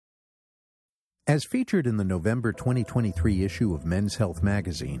As featured in the November 2023 issue of Men's Health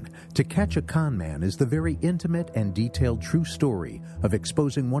magazine, To Catch a Con Man is the very intimate and detailed true story of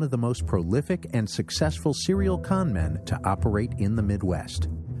exposing one of the most prolific and successful serial con men to operate in the Midwest.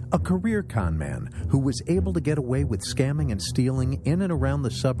 A career con man who was able to get away with scamming and stealing in and around the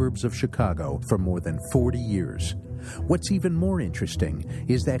suburbs of Chicago for more than 40 years. What's even more interesting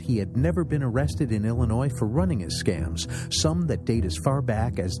is that he had never been arrested in Illinois for running his scams, some that date as far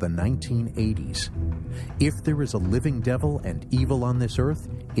back as the 1980s. If there is a living devil and evil on this earth,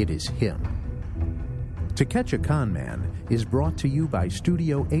 it is him. To Catch a Con Man is brought to you by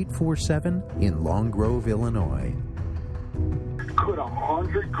Studio 847 in Long Grove, Illinois. Could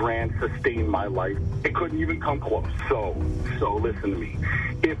 $100,000 sustain my life? It couldn't even come close. So listen to me.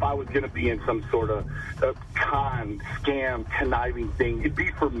 If I was going to be in some sort of con, scam, conniving thing, it'd be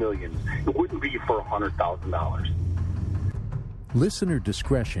for millions. It wouldn't be for $100,000. Listener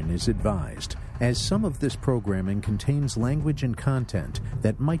discretion is advised, as some of this programming contains language and content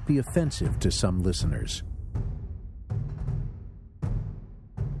that might be offensive to some listeners.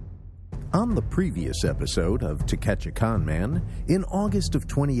 On the previous episode of To Catch a Con Man, in August of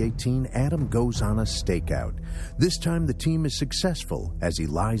 2018, Adam goes on a stakeout. This time the team is successful as he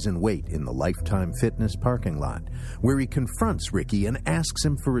lies in wait in the Lifetime Fitness parking lot, where he confronts Ricky and asks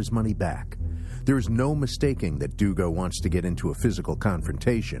him for his money back. There is no mistaking that Dugo wants to get into a physical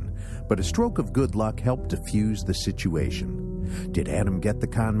confrontation, but a stroke of good luck helped defuse the situation. Did Adam get the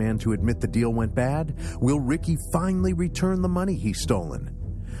con man to admit the deal went bad? Will Ricky finally return the money he's stolen?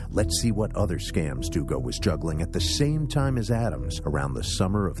 Let's see what other scams Dugo was juggling at the same time as Adam's around the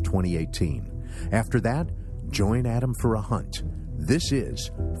summer of 2018. After that, join Adam for a hunt. This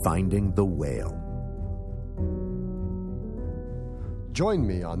is Finding the Whale. Join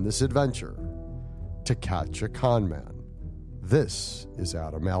me on this adventure to catch a con man. This is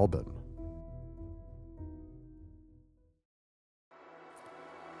Adam Albin.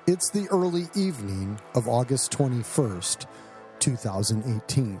 It's the early evening of August 21st,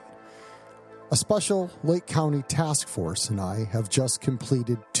 2018. A special Lake County task force and I have just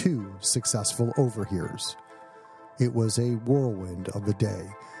completed 2 successful overhears. It was a whirlwind of a day,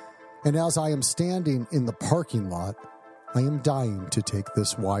 and as I am standing in the parking lot, I am dying to take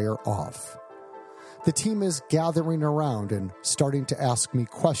this wire off. The team is gathering around and starting to ask me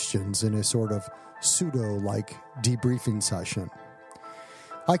questions in a sort of pseudo-like debriefing session.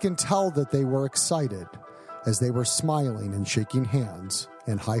 I can tell that they were excited, as they were smiling and shaking hands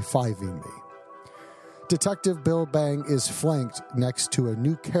and high-fiving me. Detective Bill Bang is flanked next to a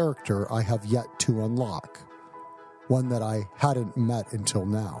new character I have yet to unlock, one that I hadn't met until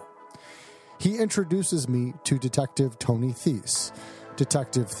now. He introduces me to Detective Tony Thies.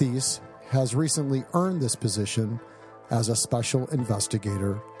 Detective Thies has recently earned this position as a special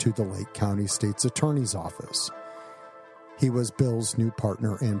investigator to the Lake County State's Attorney's Office. He was Bill's new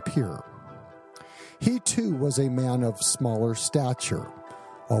partner and peer. He, too, was a man of smaller stature,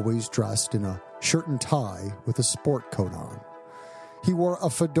 always dressed in a shirt and tie with a sport coat on. He wore a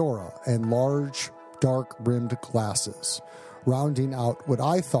fedora and large, dark-rimmed glasses, rounding out what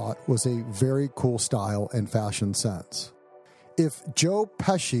I thought was a very cool style and fashion sense. If Joe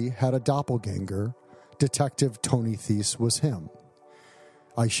Pesci had a doppelganger, Detective Tony Thies was him.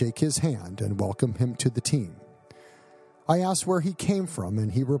 I shake his hand and welcome him to the team. I asked where he came from,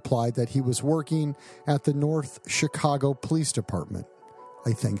 and he replied that he was working at the North Chicago Police Department.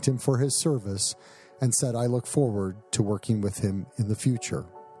 I thanked him for his service and said I look forward to working with him in the future.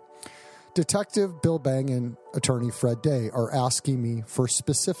 Detective Bill Bang and Attorney Fred Day are asking me for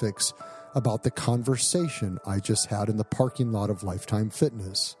specifics about the conversation I just had in the parking lot of Lifetime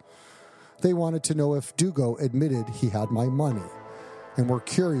Fitness. They wanted to know if Dugo admitted he had my money and were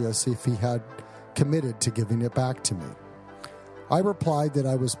curious if he had committed to giving it back to me. I replied that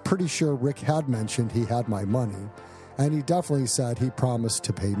I was pretty sure Rick had mentioned he had my money, and he definitely said he promised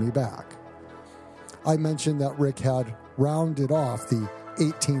to pay me back. I mentioned that Rick had rounded off the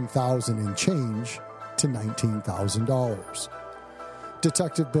 $18,000 in change to $19,000.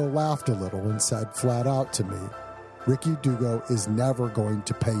 Detective Bill laughed a little and said flat out to me, "Ricky Dugo is never going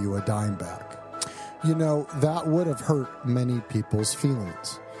to pay you a dime back." You know, that would have hurt many people's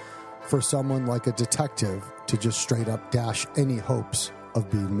feelings. For someone like a detective to just straight up dash any hopes of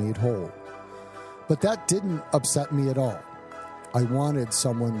being made whole. But that didn't upset me at all. I wanted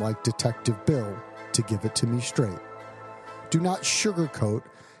someone like Detective Bill to give it to me straight. Do not sugarcoat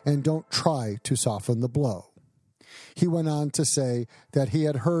and don't try to soften the blow. He went on to say that he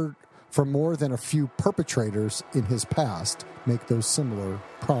had heard from more than a few perpetrators in his past make those similar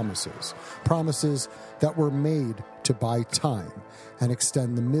promises that were made to buy time and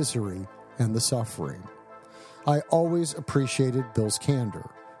extend the misery and the suffering. I always appreciated Bill's candor.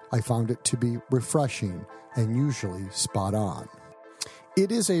 I found it to be refreshing and usually spot on.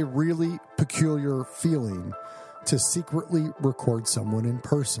 It is a really peculiar feeling to secretly record someone in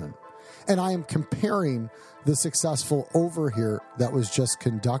person. And I am comparing the successful overhear that was just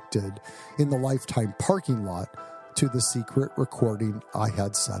conducted in the Lifetime parking lot to the secret recording I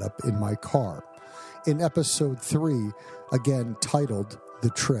had set up in my car. In episode 3, again titled The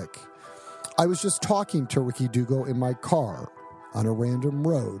Trick, I was just talking to Ricky Dugo in my car on a random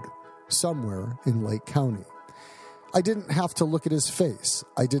road somewhere in Lake County. I didn't have to look at his face.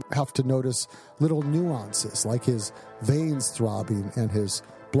 I didn't have to notice little nuances like his veins throbbing and his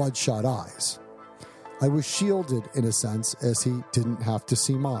bloodshot eyes. I was shielded in a sense as he didn't have to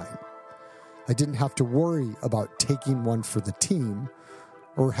see mine. I didn't have to worry about taking one for the team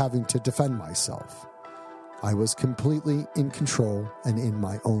or having to defend myself. I was completely in control and in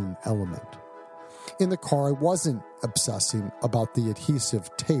my own element. In the car, I wasn't obsessing about the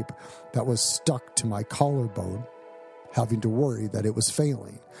adhesive tape that was stuck to my collarbone, having to worry that it was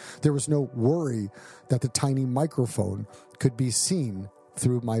failing. There was no worry that the tiny microphone could be seen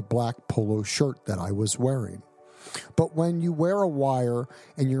through my black polo shirt that I was wearing. But when you wear a wire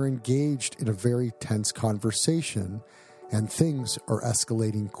and you're engaged in a very tense conversation and things are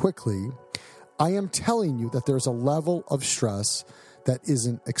escalating quickly, I am telling you that there's a level of stress that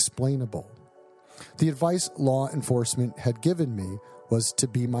isn't explainable. The advice law enforcement had given me was to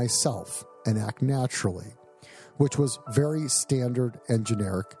be myself and act naturally, which was very standard and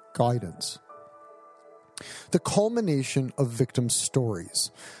generic guidance. The culmination of victims'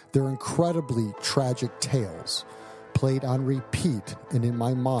 stories, their incredibly tragic tales, played on repeat and in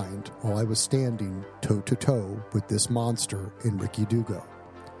my mind while I was standing toe-to-toe with this monster in Ricky Dugo.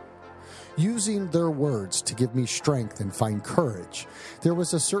 Using their words to give me strength and find courage, there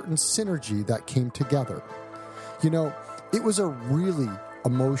was a certain synergy that came together. You know, it was a really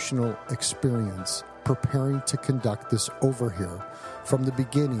emotional experience preparing to conduct this overhear from the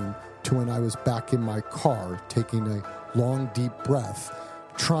beginning to when I was back in my car taking a long, deep breath,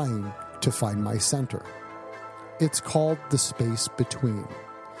 trying to find my center. It's called the space between.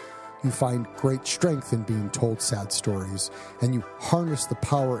 You find great strength in being told sad stories, and you harness the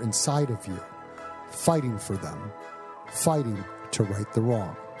power inside of you, fighting for them, fighting to right the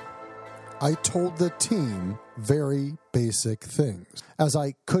wrong. I told the team very basic things, as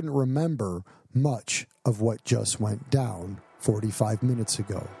I couldn't remember much of what just went down 45 minutes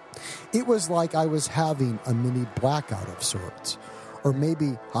ago. It was like I was having a mini blackout of sorts, or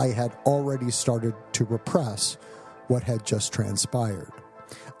maybe I had already started to repress what had just transpired.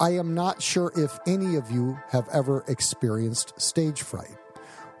 I am not sure if any of you have ever experienced stage fright,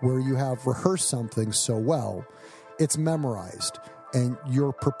 where you have rehearsed something so well, it's memorized, and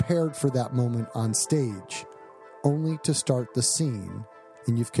you're prepared for that moment on stage, only to start the scene,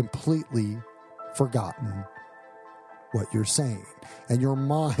 and you've completely forgotten what you're saying, and your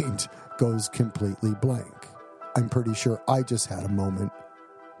mind goes completely blank. I'm pretty sure I just had a moment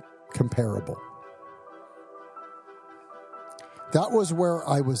comparable. That was where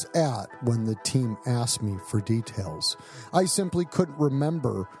I was at when the team asked me for details. I simply couldn't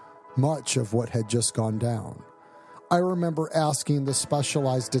remember much of what had just gone down. I remember asking the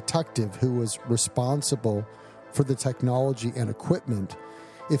specialized detective who was responsible for the technology and equipment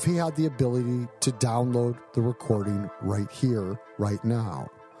if he had the ability to download the recording right here, right now.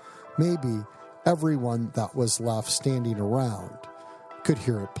 Maybe everyone that was left standing around could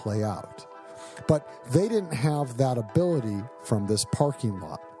hear it play out. But they didn't have that ability from this parking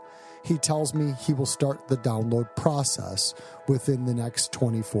lot. He tells me he will start the download process within the next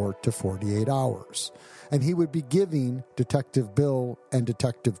 24 to 48 hours. And he would be giving Detective Bill and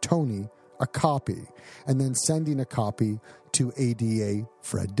Detective Tony a copy, and then sending a copy to ADA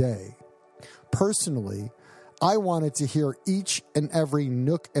Fred Day. Personally, I wanted to hear each and every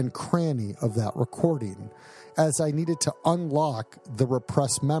nook and cranny of that recording, as I needed to unlock the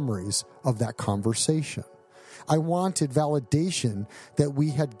repressed memories of that conversation. I wanted validation that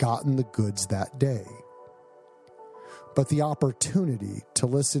we had gotten the goods that day. But the opportunity to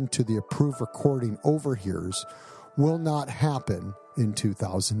listen to the approved recording overhears will not happen in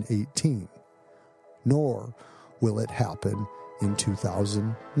 2018, nor will it happen in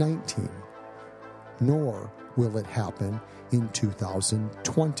 2019, nor will it happen in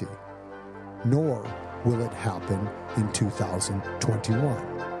 2020, nor will it happen in 2021.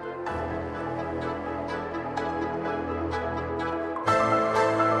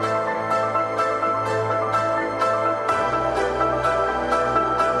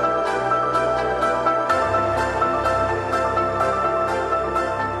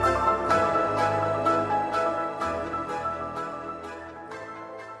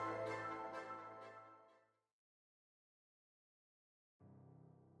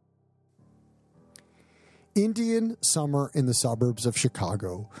 Indian summer in the suburbs of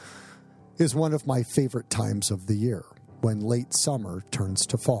Chicago is one of my favorite times of the year, when late summer turns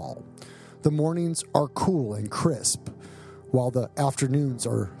to fall. The mornings are cool and crisp, while the afternoons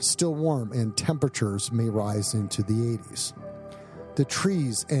are still warm and temperatures may rise into the 80s. The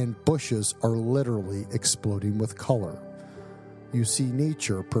trees and bushes are literally exploding with color. You see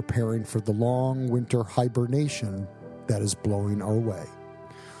nature preparing for the long winter hibernation that is blowing our way.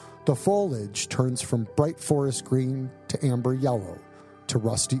 The foliage turns from bright forest green to amber yellow, to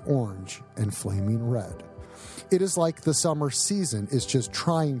rusty orange and flaming red. It is like the summer season is just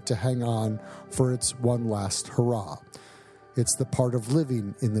trying to hang on for its one last hurrah. It's the part of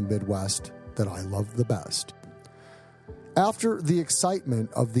living in the Midwest that I love the best. After the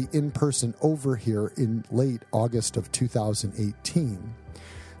excitement of the in-person over here in late August of 2018,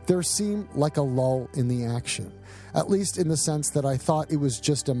 there seemed like a lull in the action, at least in the sense that I thought it was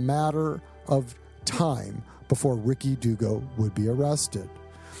just a matter of time before Ricky Dugo would be arrested.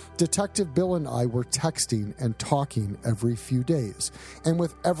 Detective Bill and I were texting and talking every few days, and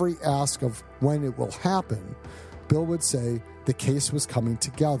with every ask of when it will happen, Bill would say the case was coming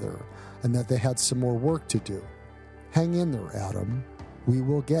together and that they had some more work to do. Hang in there, Adam. We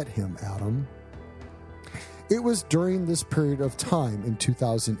will get him, Adam. It was during this period of time in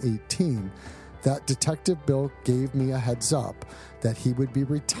 2018 that Detective Bill gave me a heads up that he would be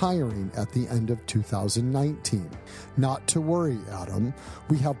retiring at the end of 2019. Not to worry, Adam.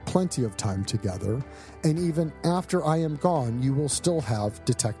 We have plenty of time together, and even after I am gone, you will still have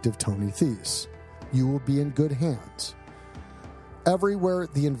Detective Tony Thies. You will be in good hands. Everywhere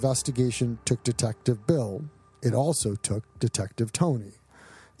the investigation took Detective Bill, it also took Detective Tony.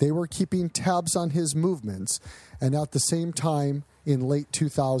 They were keeping tabs on his movements, and at the same time, in late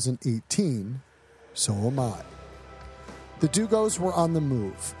 2018, so am I. The Dugos were on the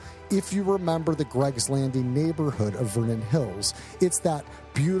move. If you remember the Greg's Landing neighborhood of Vernon Hills, it's that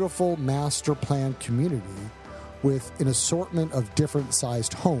beautiful master plan community with an assortment of different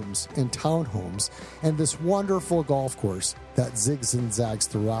sized homes and townhomes and this wonderful golf course that zigs and zags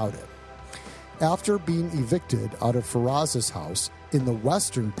throughout it. After being evicted out of Faraz's house in the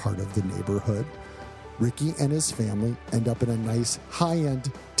western part of the neighborhood, Ricky and his family end up in a nice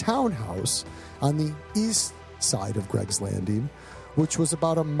high-end townhouse on the east side of Greg's Landing, which was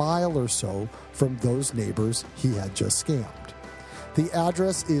about a mile or so from those neighbors he had just scammed. The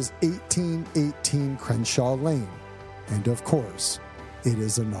address is 1818 Crenshaw Lane, and of course, it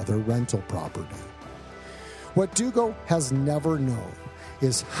is another rental property. What Dugo has never known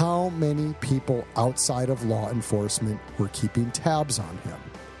is how many people outside of law enforcement were keeping tabs on him.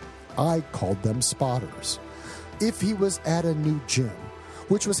 I called them spotters. If he was at a new gym,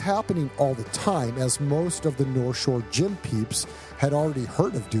 which was happening all the time as most of the North Shore gym peeps had already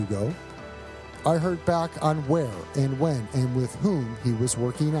heard of Dugo, I heard back on where and when and with whom he was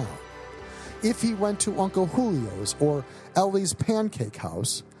working out. If he went to Uncle Julio's or Ellie's Pancake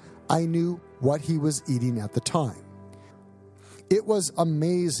House, I knew what he was eating at the time. It was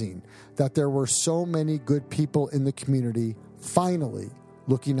amazing that there were so many good people in the community finally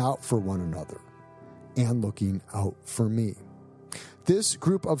looking out for one another and looking out for me. This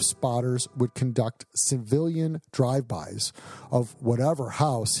group of spotters would conduct civilian drive-bys of whatever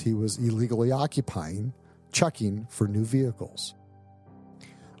house he was illegally occupying, checking for new vehicles.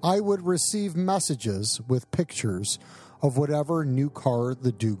 I would receive messages with pictures of whatever new car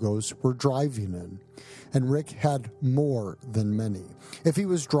the Dugos were driving in, and Rick had more than many. If he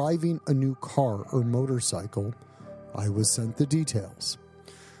was driving a new car or motorcycle, I was sent the details.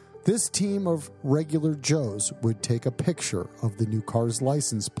 This team of regular Joes would take a picture of the new car's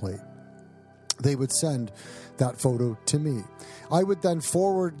license plate. They would send that photo to me. I would then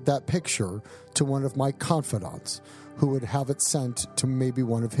forward that picture to one of my confidants, who would have it sent to maybe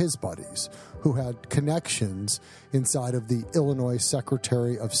one of his buddies, who had connections inside of the Illinois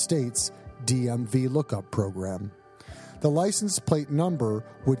Secretary of State's DMV lookup program. The license plate number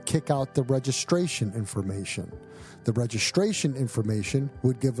would kick out the registration information. The registration information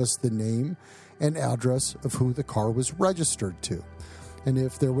would give us the name and address of who the car was registered to, and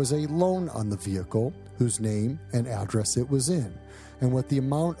if there was a loan on the vehicle, whose name and address it was in, and what the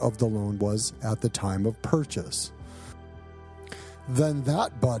amount of the loan was at the time of purchase. Then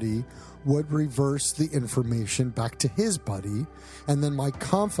that buddy would reverse the information back to his buddy, and then my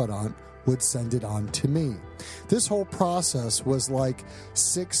confidant would send it on to me. This whole process was like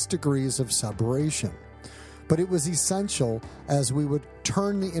 6 degrees of separation. But it was essential as we would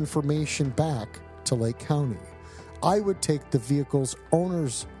turn the information back to Lake County. I would take the vehicle's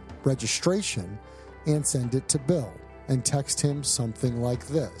owner's registration and send it to Bill and text him something like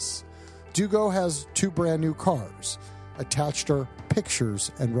this: Dugo has 2 brand new cars. Attached are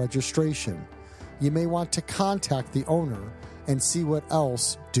pictures and registration. You may want to contact the owner and see what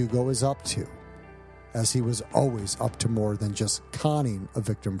else Dugo is up to, as he was always up to more than just conning a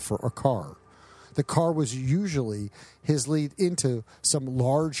victim for a car. The car was usually his lead into some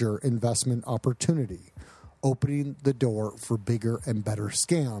larger investment opportunity, opening the door for bigger and better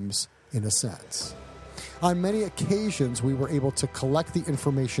scams, in a sense. On many occasions, we were able to collect the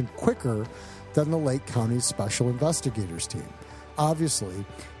information quicker than the Lake County Special Investigators team. Obviously,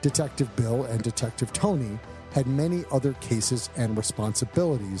 Detective Bill and Detective Tony had many other cases and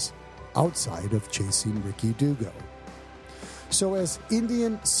responsibilities outside of chasing Ricky Dugo. So as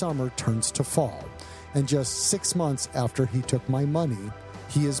Indian summer turns to fall, and just 6 months after he took my money,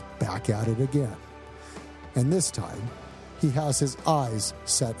 he is back at it again. And this time, he has his eyes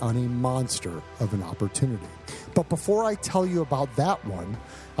set on a monster of an opportunity. But before I tell you about that one,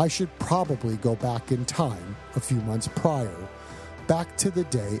 I should probably go back in time a few months prior, back to the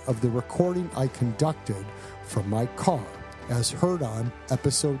day of the recording I conducted from my car, as heard on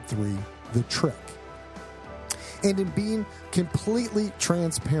Episode 3, The Trick. And in being completely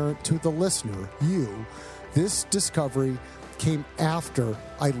transparent to the listener, you, this discovery came after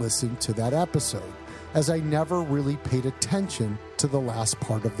I listened to that episode, as I never really paid attention to the last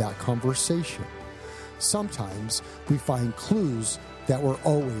part of that conversation. Sometimes we find clues that were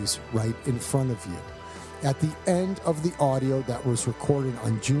always right in front of you. At the end of the audio that was recorded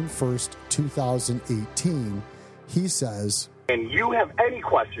on June 1st, 2018, he says, and you have any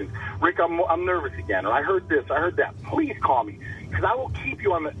questions, Rick, I'm nervous again, or I heard this, I heard that, please call me, because I will keep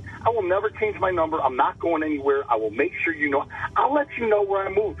you on the, I will never change my number, I'm not going anywhere, I will make sure you know, I'll let you know where I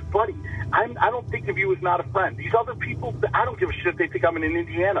moved, buddy, I don't think of you as not a friend. These other people, I don't give a shit, they think I'm in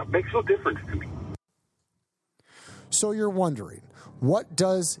Indiana, it makes no difference to me. So you're wondering, what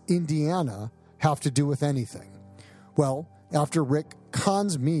does Indiana have to do with anything? Well, after Rick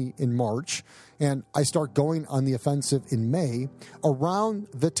cons me in March, and I start going on the offensive in May, around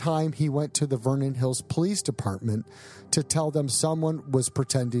the time he went to the Vernon Hills Police Department to tell them someone was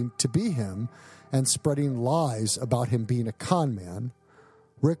pretending to be him and spreading lies about him being a con man,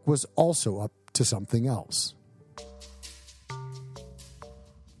 Rick was also up to something else.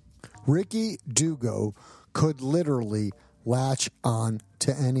 Ricky Dugo could literally latch on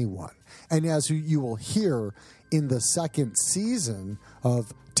to anyone. And as you will hear in the second season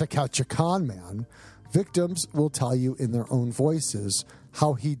of To Catch a Con Man, victims will tell you in their own voices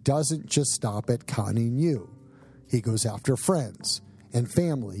how he doesn't just stop at conning you. He goes after friends and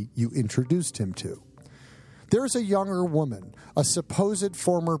family you introduced him to. There's a younger woman, a supposed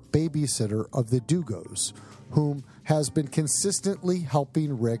former babysitter of the Dugos, whom has been consistently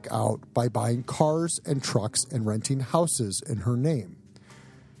helping Rick out by buying cars and trucks and renting houses in her name.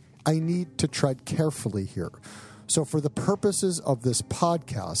 I need to tread carefully here. So for the purposes of this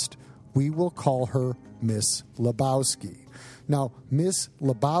podcast, we will call her Miss Lebowski. Now, Miss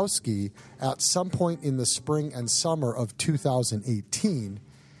Lebowski, at some point in the spring and summer of 2018,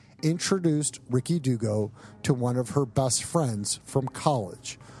 introduced Ricky Dugo to one of her best friends from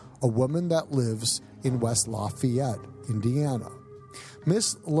college, a woman that lives in West Lafayette, Indiana.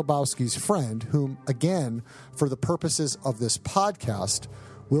 Miss Lebowski's friend, whom, again, for the purposes of this podcast,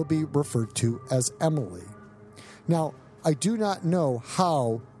 will be referred to as Emily. Now, I do not know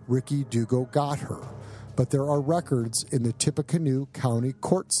how Ricky Dugo got her, but there are records in the Tippecanoe County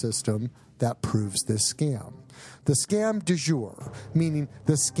court system that proves this scam. The scam du jour, meaning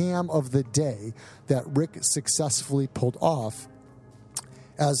the scam of the day that Rick successfully pulled off,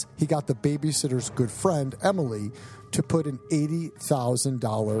 as he got the babysitter's good friend, Emily, to put an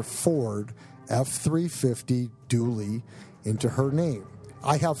 $80,000 Ford F-350 dually into her name.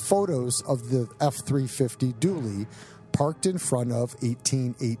 I have photos of the F-350 dually parked in front of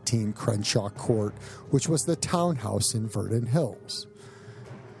 1818 Crenshaw Court, which was the townhouse in Vernon Hills.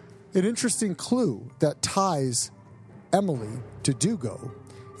 An interesting clue that ties Emily to Dugo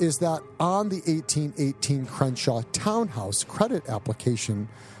is that on the 1818 Crenshaw townhouse credit application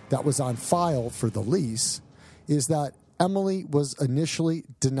that was on file for the lease is that Emily was initially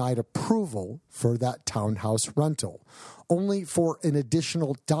denied approval for that townhouse rental, only for an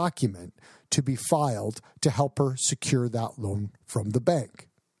additional document to be filed to help her secure that loan from the bank.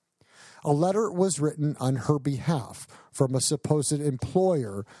 A letter was written on her behalf from a supposed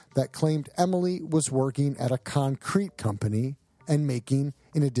employer that claimed Emily was working at a concrete company and making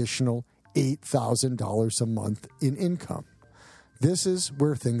an additional $8,000 a month in income. This is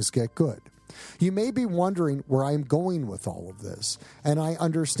where things get good. You may be wondering where I'm going with all of this, and I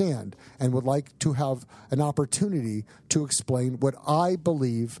understand and would like to have an opportunity to explain what I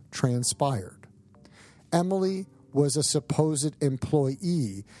believe transpired. Emily was a supposed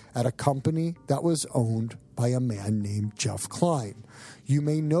employee at a company that was owned by a man named Jeff Klein. You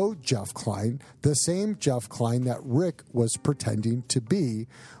may know Jeff Klein, the same Jeff Klein that Rick was pretending to be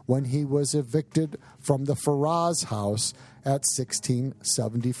when he was evicted from the Faraz house at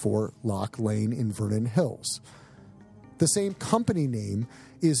 1674 Lock Lane in Vernon Hills. The same company name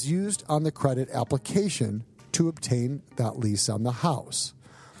is used on the credit application to obtain that lease on the house.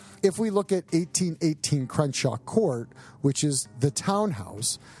 If we look at 1818 Crenshaw Court, which is the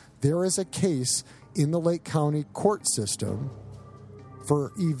townhouse, there is a case in the Lake County court system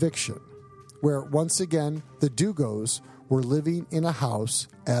for eviction, where once again the Dugos were living in a house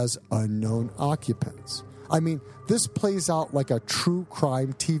as unknown occupants. I mean, this plays out like a true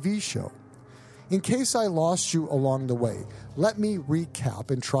crime TV show. In case I lost you along the way, let me recap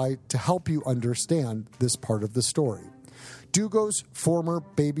and try to help you understand this part of the story. Dugo's former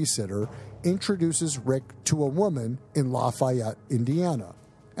babysitter introduces Rick to a woman in Lafayette, Indiana,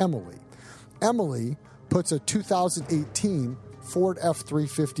 Emily. Emily puts a 2018 Ford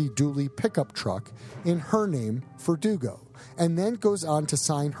F-350 dually pickup truck in her name for Dugo, and then goes on to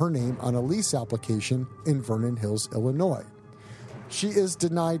sign her name on a lease application in Vernon Hills, Illinois. She is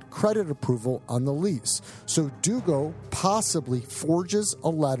denied credit approval on the lease, so Dugo possibly forges a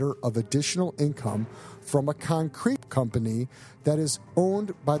letter of additional income from a concrete company that is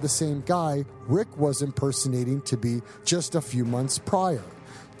owned by the same guy Rick was impersonating to be just a few months prior.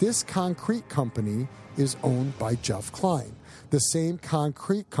 This concrete company is owned by Jeff Klein, the same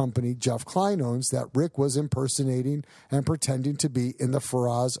concrete company Jeff Klein owns that Rick was impersonating and pretending to be in the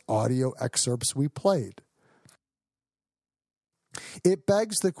Faraz audio excerpts we played. It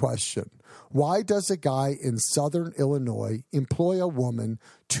begs the question, why does a guy in southern Illinois employ a woman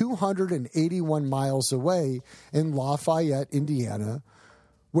 281 miles away in Lafayette, Indiana,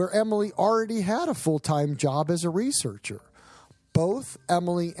 where Emily already had a full-time job as a researcher? Both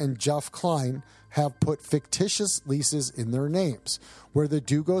Emily and Jeff Klein have put fictitious leases in their names, where the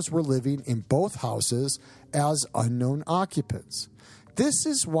Dugos were living in both houses as unknown occupants. This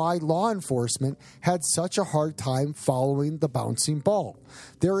is why law enforcement had such a hard time following the bouncing ball.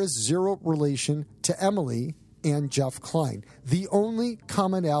 There is zero relation to Emily and Jeff Klein. The only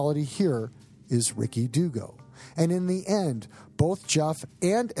commonality here is Ricky Dugo. And in the end, both Jeff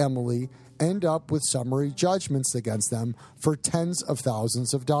and Emily end up with summary judgments against them for tens of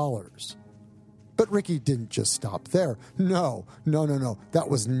thousands of dollars. But Ricky didn't just stop there. No. That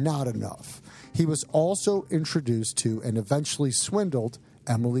was not enough. He was also introduced to and eventually swindled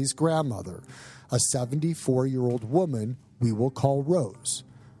Emily's grandmother, a 74-year-old woman we will call Rose.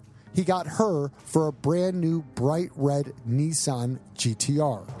 He got her for a brand new bright red Nissan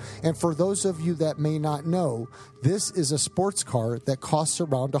GTR. And for those of you that may not know, this is a sports car that costs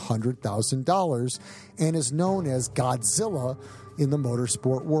around $100,000 and is known as Godzilla in the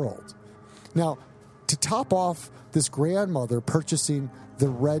motorsport world. Now, to top off this grandmother purchasing the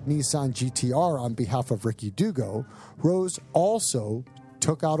red Nissan GTR on behalf of Ricky Dugo, Rose also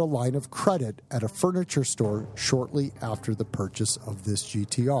took out a line of credit at a furniture store shortly after the purchase of this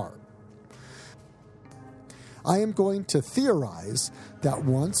GTR. I am going to theorize that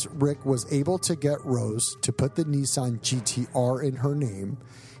once Rick was able to get Rose to put the Nissan GTR in her name,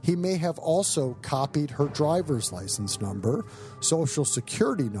 he may have also copied her driver's license number, social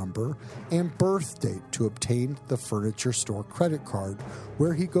security number, and birth date to obtain the furniture store credit card,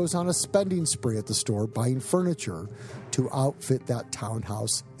 where he goes on a spending spree at the store buying furniture to outfit that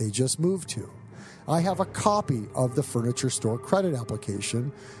townhouse they just moved to. I have a copy of the furniture store credit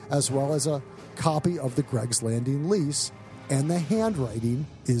application, as well as a copy of the Greg's Landing lease, and the handwriting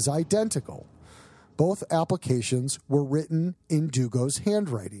is identical. Both applications were written in Dugo's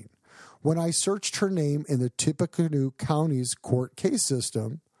handwriting. When I searched her name in the Tippecanoe County's court case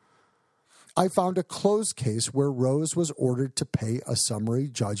system, I found a closed case where Rose was ordered to pay a summary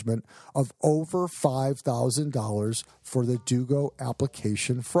judgment of over $5,000 for the Dugo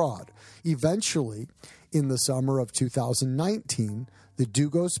application fraud. Eventually, in the summer of 2019, the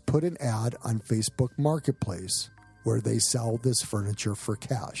Dugos put an ad on Facebook Marketplace where they sell this furniture for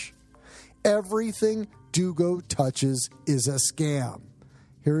cash. Everything Dugo touches is a scam.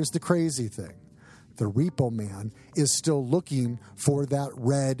 Here's the crazy thing. The repo man is still looking for that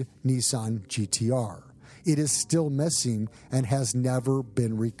red Nissan GTR. It is still missing and has never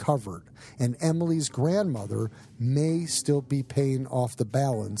been recovered. And Emily's grandmother may still be paying off the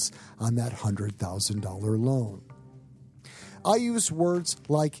balance on that $100,000 loan. I use words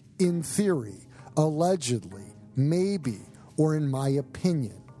like in theory, allegedly, maybe, or in my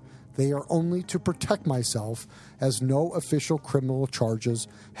opinion. They are only to protect myself, as no official criminal charges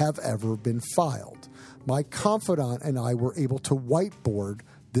have ever been filed. My confidant and I were able to whiteboard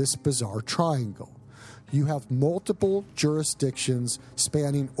this bizarre triangle. You have multiple jurisdictions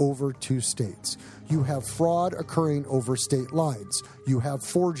spanning over 2 states. You have fraud occurring over state lines. You have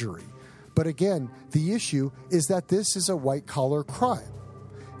forgery. But again, the issue is that this is a white-collar crime.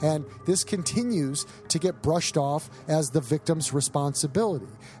 And this continues to get brushed off as the victim's responsibility,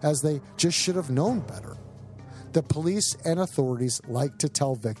 as they just should have known better. The police and authorities like to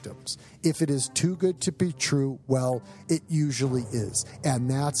tell victims, if it is too good to be true, well, it usually is, and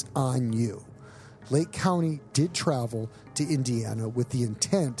that's on you. Lake County did travel to Indiana with the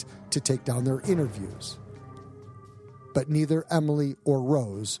intent to take down their interviews. But neither Emily or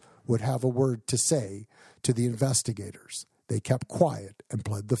Rose would have a word to say to the investigators. They kept quiet and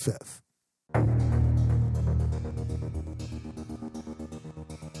pled the fifth.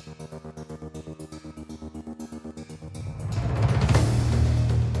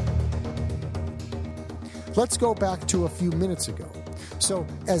 Let's go back to a few minutes ago. So,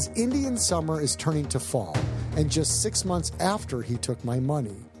 as Indian summer is turning to fall, and just 6 months after he took my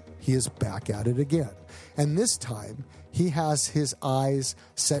money, he is back at it again. And this time, he has his eyes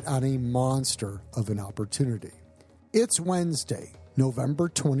set on a monster of an opportunity. It's Wednesday, November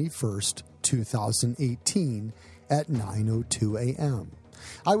 21st, 2018, at 9:02 a.m.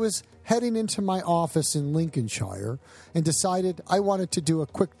 I was heading into my office in Lincolnshire and decided I wanted to do a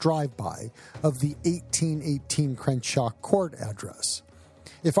quick drive-by of the 1818 Crenshaw Court address.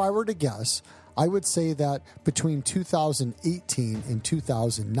 If I were to guess, I would say that between 2018 and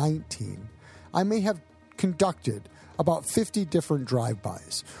 2019, I may have conducted about 50 different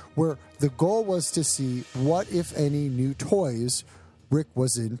drive-bys, where the goal was to see what, if any, new toys Rick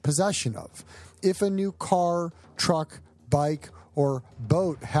was in possession of. If a new car, truck, bike, or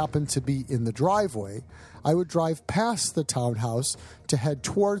boat happened to be in the driveway, I would drive past the townhouse to head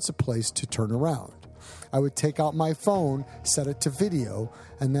towards a place to turn around. I would take out my phone, set it to video,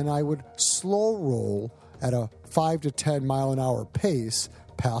 and then I would slow roll at a 5 to 10 mile an hour pace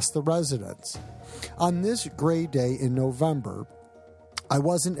past the residence. On this gray day in November, I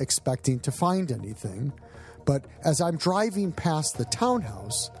wasn't expecting to find anything, but as I'm driving past the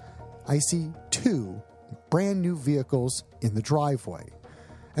townhouse, I see 2 brand new vehicles in the driveway.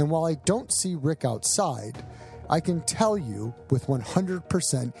 And while I don't see Rick outside, I can tell you with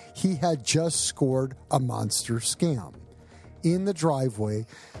 100% he had just scored a monster scam. In the driveway,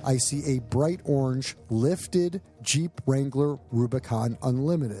 I see a bright orange lifted Jeep Wrangler Rubicon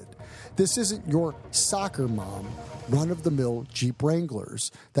Unlimited. This isn't your soccer mom run-of-the-mill Jeep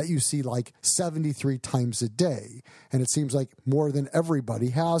Wranglers that you see like 73 times a day, and it seems like more than everybody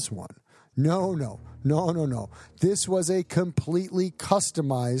has one. No. This was a completely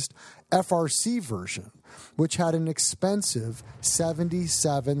customized FRC version, which had an expensive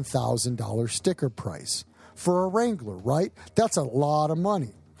 $77,000 sticker price. For a Wrangler, right? That's a lot of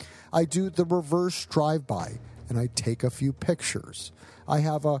money. I do the reverse drive-by, and I take a few pictures. I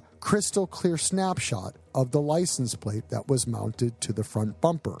have a crystal clear snapshot of the license plate that was mounted to the front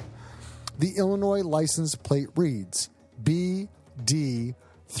bumper. The Illinois license plate reads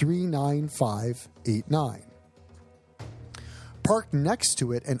BD39589. Parked next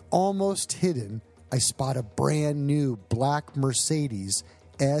to it and almost hidden, I spot a brand new black Mercedes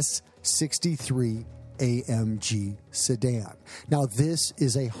S63 AMG sedan. Now, this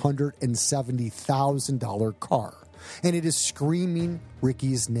is a $170,000 car, and it is screaming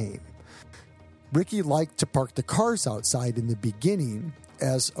Ricky's name. Ricky liked to park the cars outside in the beginning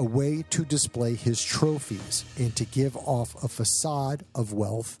as a way to display his trophies and to give off a facade of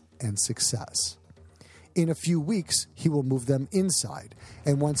wealth and success. In a few weeks, he will move them inside,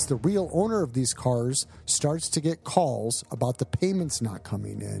 and once the real owner of these cars starts to get calls about the payments not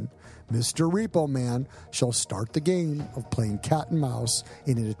coming in, Mr. Repo Man shall start the game of playing cat and mouse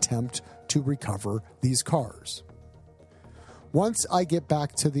in an attempt to recover these cars. Once I get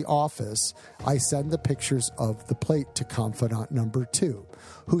back to the office, I send the pictures of the plate to confidant number 2,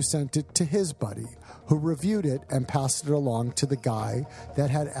 who sent it to his buddy, who reviewed it and passed it along to the guy that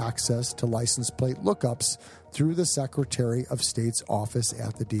had access to license plate lookups through the Secretary of State's office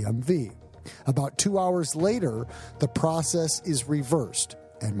at the DMV. About 2 hours later, the process is reversed,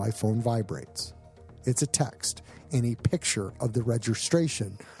 and my phone vibrates. It's a text and a picture of the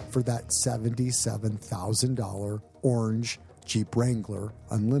registration for that $77,000 orange Jeep Wrangler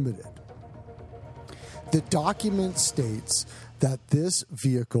Unlimited. The document states that this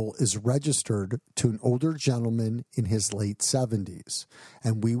vehicle is registered to an older gentleman in his late 70s,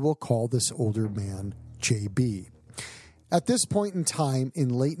 and we will call this older man JB. At this point in time, in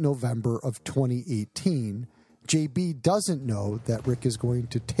late November of 2018, JB doesn't know that Rick is going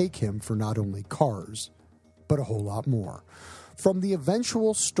to take him for not only cars, but a whole lot more. From the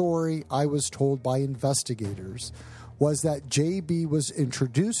eventual story I was told by investigators was that JB was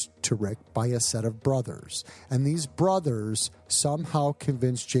introduced to Rick by a set of brothers, and these brothers somehow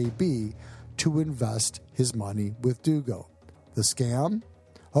convinced JB to invest his money with Dugo. The scam?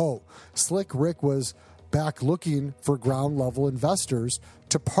 Oh, Slick Rick was back looking for ground-level investors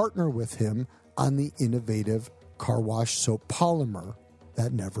to partner with him on the innovative car wash soap polymer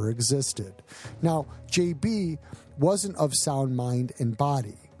that never existed. Now, JB wasn't of sound mind and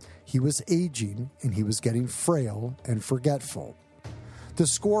body. He was aging, and he was getting frail and forgetful. The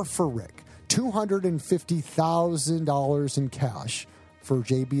score for Rick, $250,000 in cash for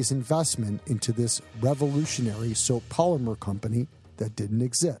JB's investment into this revolutionary soap polymer company that didn't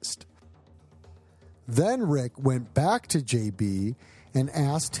exist. Then Rick went back to JB and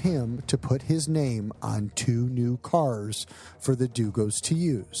asked him to put his name on 2 new cars for the Dugos to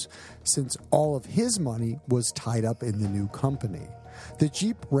use, since all of his money was tied up in the new company. The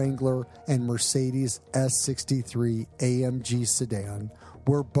Jeep Wrangler and Mercedes S63 AMG sedan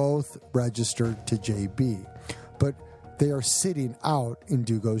were both registered to JB, but they are sitting out in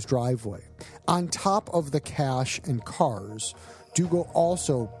Dugo's driveway. On top of the cash and cars, Dugo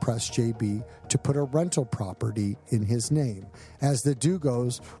also pressed JB to put a rental property in his name, as the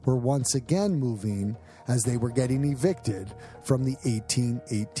Dugos were once again moving as they were getting evicted from the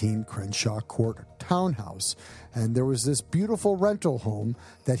 1818 Crenshaw Court townhouse. And there was this beautiful rental home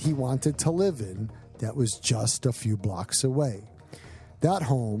that he wanted to live in that was just a few blocks away. That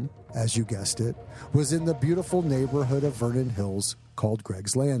home, as you guessed it, was in the beautiful neighborhood of Vernon Hills called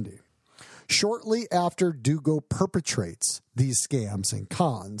Greg's Landing. Shortly after Dugo perpetrates these scams and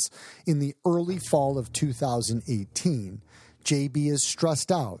cons, in the early fall of 2018, JB is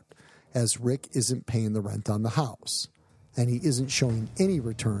stressed out as Rick isn't paying the rent on the house, and he isn't showing any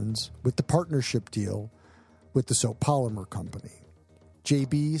returns with the partnership deal with the soap polymer company.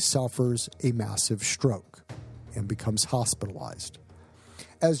 JB suffers a massive stroke and becomes hospitalized.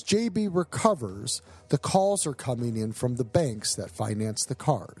 As JB recovers, the calls are coming in from the banks that finance the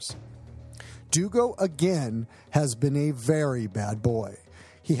cars. Dugo, again, has been a very bad boy.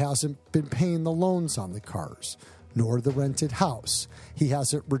 He hasn't been paying the loans on the cars, nor the rented house. He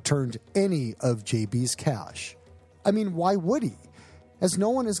hasn't returned any of JB's cash. I mean, why would he? As no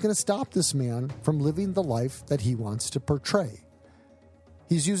one is going to stop this man from living the life that he wants to portray.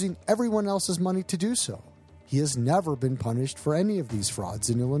 He's using everyone else's money to do so. He has never been punished for any of these frauds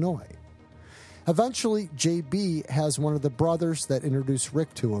in Illinois. Eventually, JB has one of the brothers that introduced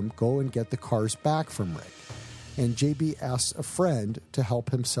Rick to him go and get the cars back from Rick. And JB asks a friend to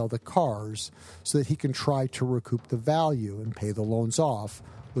help him sell the cars so that he can try to recoup the value and pay the loans off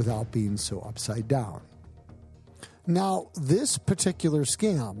without being so upside down. Now, this particular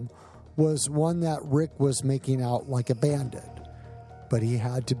scam was one that Rick was making out like a bandit. But he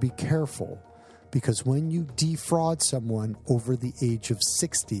had to be careful, because when you defraud someone over the age of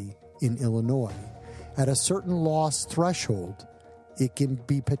 60 in Illinois, at a certain loss threshold, it can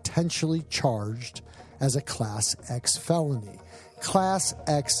be potentially charged as a Class X felony. Class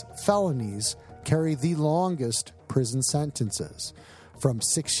X felonies carry the longest prison sentences, from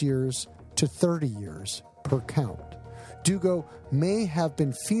 6 years to 30 years per count. Dugo may have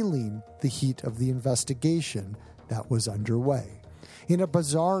been feeling the heat of the investigation that was underway. In a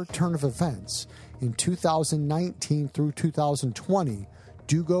bizarre turn of events, in 2019 through 2020,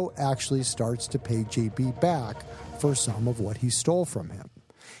 Dugo actually starts to pay JB back for some of what he stole from him.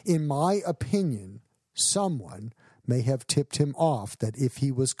 In my opinion, someone may have tipped him off that if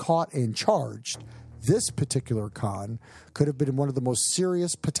he was caught and charged, this particular con could have been one of the most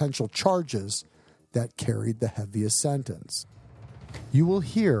serious potential charges that carried the heaviest sentence. You will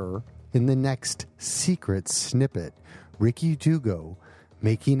hear in the next secret snippet Ricky Dugo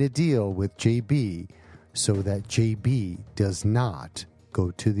making a deal with JB so that JB does not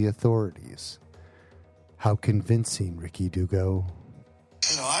go to the authorities. How convincing, Ricky Dugo.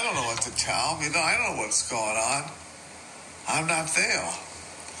 I don't know what to tell him. I don't know what's going on. I'm not there.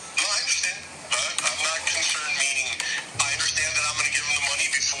 No, I understand. I'm not concerned, meaning I understand that I'm going to give him the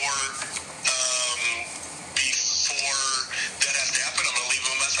money before that has to happen. I'm going to leave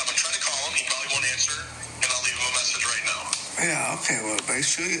him a message. I'm going to try to call him. He probably won't answer, and I'll leave him a message right now. Yeah, okay, well, make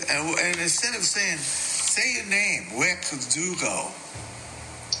sure you... And instead of saying, say your name, Rick Dugo.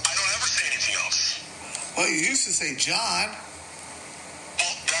 I don't ever say anything else. Well, you used to say John.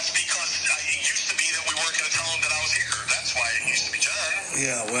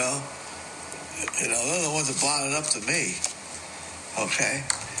 Yeah, well, they're the ones that brought it up to me. Okay?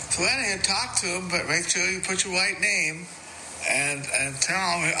 So anyhow, talk to them, but make sure you put your right name and tell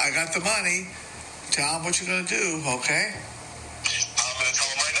them I got the money. Tell them what you're going to do, okay? I'm going to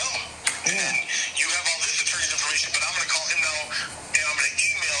tell him right now. Yeah. And you have all this attorney's information, but I'm going to call him now, and I'm going to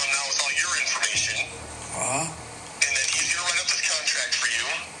email him now with all your information. Uh-huh. And then he's going to write up this contract for you.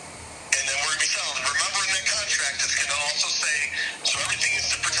 And then we're going to be selling. Remember, in that contract, it's going to also say, so everything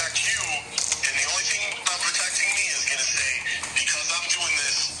is to protect you, and the only thing about protecting me is going to say, because I'm doing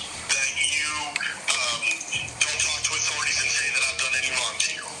this, that you don't talk to authorities and say that I've done any wrong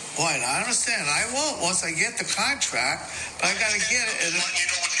to you. Right, I understand. I won't once I get the contract, but I got to get it. I'm just letting you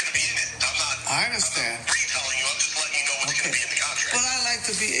know what's going to be in it. I understand. I'm not retelling you. I'm just letting you know what's going to be in the contract. But I like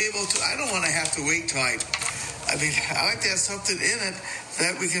to be able to, I don't want to have to wait till I like to have something in it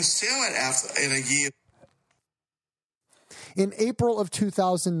that we can sell it after in a year. In April of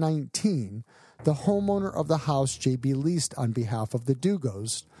 2019, the homeowner of the house JB leased on behalf of the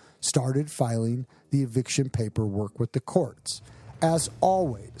Dugos started filing the eviction paperwork with the courts. As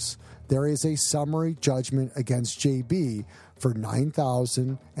always, there is a summary judgment against JB for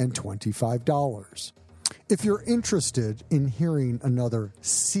 $9,025. If you're interested in hearing another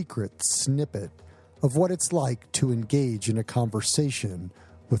secret snippet of what it's like to engage in a conversation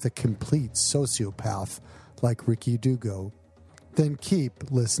with a complete sociopath like Ricky Dugo, then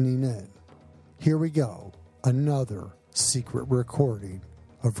keep listening in. Here we go, another secret recording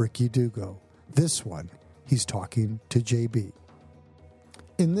of Ricky Dugo. This one, he's talking to JB.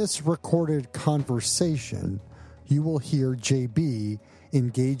 In this recorded conversation, you will hear JB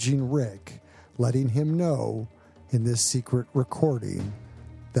engaging Rick, letting him know in this secret recording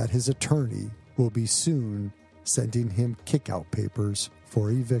that his attorney will be soon sending him kick-out papers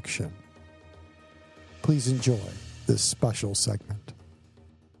for eviction. Please enjoy this special segment.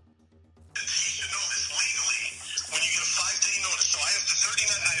 You should know this legally. When you get a 5-day notice, so I have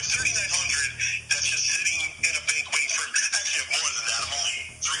 3,900 that's just sitting in a bank waiting for. Actually, I have more than that. I'm only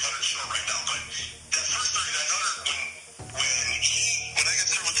 300 short right now. But that first 3,900, when I get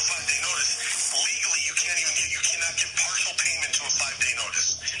served with the 5-day notice, legally you cannot give partial payment to a 5-day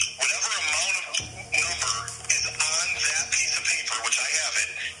notice. Whatever amount of number is on that piece of paper, which I have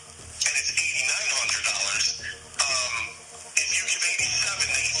it, and it's $8,900. If you give 87,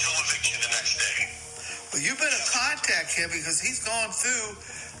 they can still evict you the next day. Well, you better contact him because he's gone through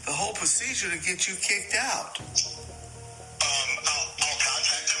the whole procedure to get you kicked out. I'll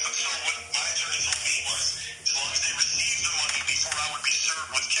contact him, but so what my attorney told me was, as long as they receive the money before I would be served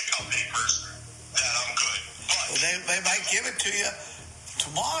with kick-out papers, that I'm good. But Well, they might give it to you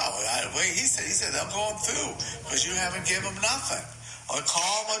tomorrow. He said I'm going through because you haven't given him nothing. Or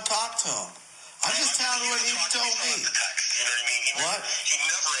call him or talk to him. I'm just telling you what he told me. the text, you know what I mean? What? He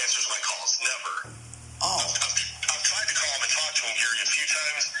never answers my calls, never. Oh, I've tried to call him and talk to him, Gary, a few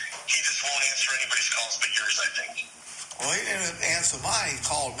times. He just won't answer anybody's calls but yours, I think. well, he didn't answer mine. He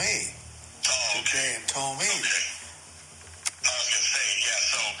called me Oh, today and told me. Okay. I was going to say, yeah,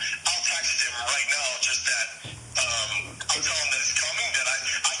 so I'll text him right now, just that I'll tell him that it's coming, that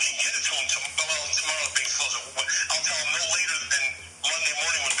I can get it to him tomorrow bank's closed. I'll tell him no later than Monday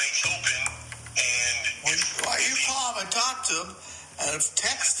morning when bank's open, and Why you call him and talk to him and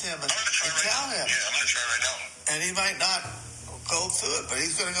text him and tell him. Yeah, I'm going to try right now. And he might not go through it, but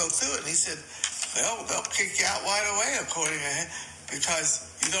he's going to go through it. And he said, they'll kick you out right away, according to him, because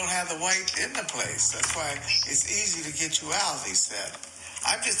you don't have the white in the place. That's why it's easy to get you out, he said.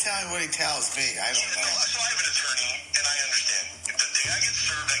 I'm just telling you what he tells me. I don't know. So I have an attorney, and I understand. The day I get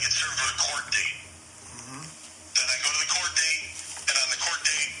served with a court date. Mm-hmm. Then I go to the court date, and on the court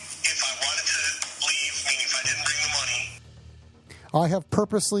date, if I wanted to leave, meaning if I didn't bring the money. I have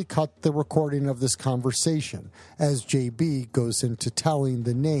purposely cut the recording of this conversation as JB goes into telling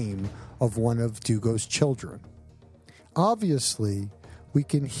the name of one of Dugo's children. Obviously, we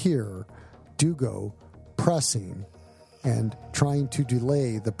can hear Dugo pressing and trying to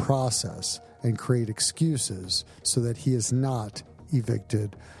delay the process and create excuses so that he is not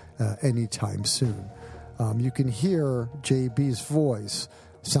evicted anytime soon. You can hear JB's voice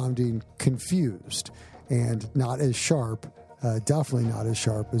sounding confused and not as sharp, definitely not as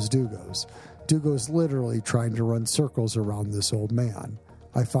sharp as Dugo's. Dugo's literally trying to run circles around this old man.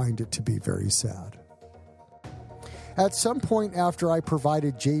 I find it to be very sad. At some point after I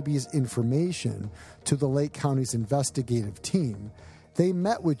provided JB's information to the Lake County's investigative team, they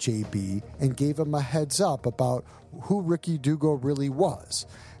met with JB and gave him a heads up about who Ricky Dugo really was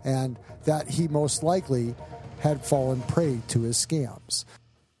and that he most likely had fallen prey to his scams.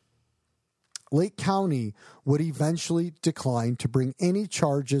 Lake County would eventually decline to bring any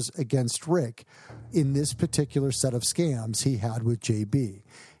charges against Rick in this particular set of scams he had with JB.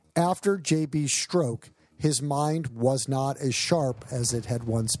 After JB's stroke, his mind was not as sharp as it had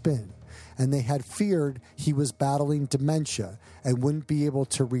once been, and they had feared he was battling dementia and wouldn't be able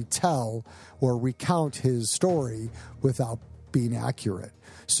to retell or recount his story without being accurate.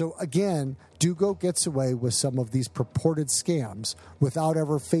 So again, Dugo gets away with some of these purported scams without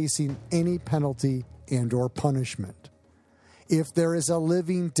ever facing any penalty and or punishment. If there is a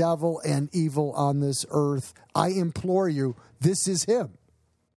living devil and evil on this earth, I implore you, this is him.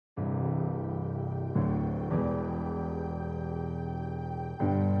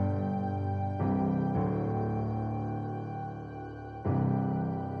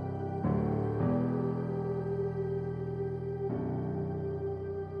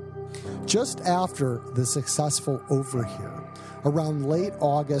 Just after the successful overhear, around late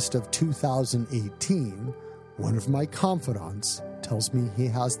August of 2018, one of my confidants tells me he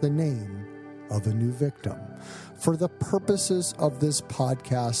has the name of a new victim. For the purposes of this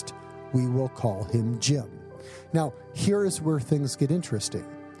podcast, we will call him Jim. Now, here is where things get interesting.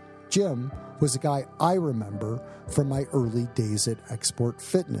 Jim was a guy I remember from my early days at Export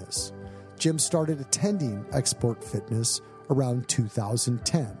Fitness. Jim started attending Export Fitness around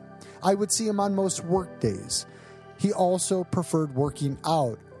 2010. I would see him on most work days. He also preferred working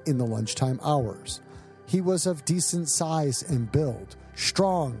out in the lunchtime hours. He was of decent size and build,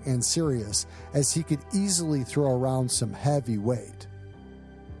 strong and serious, as he could easily throw around some heavy weight.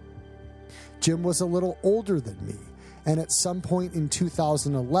 Jim was a little older than me, and at some point in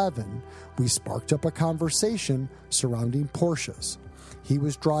 2011, we sparked up a conversation surrounding Porsches. He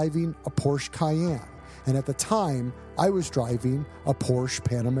was driving a Porsche Cayenne, and at the time, I was driving a Porsche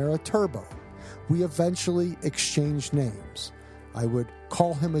Panamera Turbo. We eventually exchanged names. I would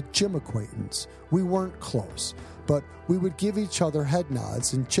call him a Jim acquaintance. We weren't close, but we would give each other head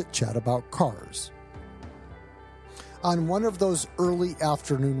nods and chit-chat about cars. On one of those early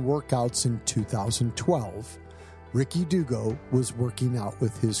afternoon workouts in 2012, Ricky Dugo was working out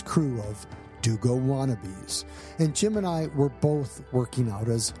with his crew of Dugo wannabes, and Jim and I were both working out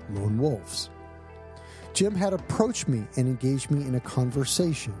as lone wolves. Jim had approached me and engaged me in a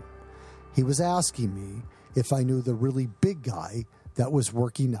conversation. He was asking me if I knew the really big guy that was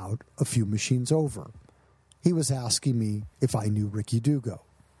working out a few machines over. He was asking me if I knew Ricky Dugo.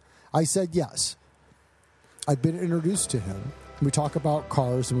 I said yes. I've been introduced to him. We talk about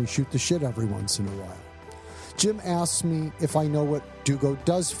cars and we shoot the shit every once in a while. Jim asks me if I know what Dugo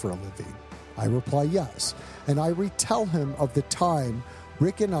does for a living. I reply yes, and I retell him of the time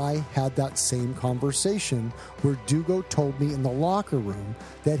Rick and I had that same conversation where Dugo told me in the locker room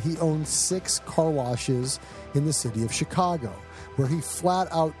that he owned 6 car washes in the city of Chicago, where he flat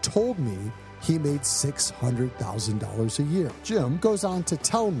out told me he made $600,000 a year. Jim goes on to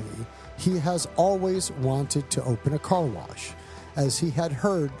tell me he has always wanted to open a car wash, as he had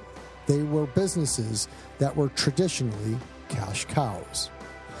heard they were businesses that were traditionally cash cows.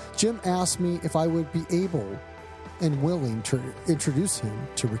 Jim asked me if I would be able and willing to introduce him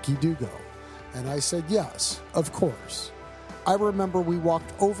to Ricky Dugo. And I said yes, of course. I remember we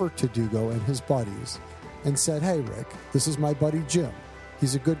walked over to Dugo and his buddies and said, "Hey, Rick, this is my buddy Jim.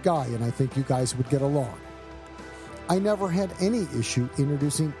 He's a good guy, and I think you guys would get along." I never had any issue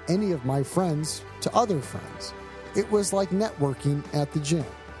introducing any of my friends to other friends. It was like networking at the gym.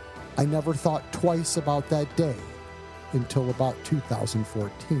 I never thought twice about that day until about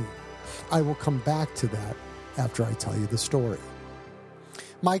 2014. I will come back to that after I tell you the story.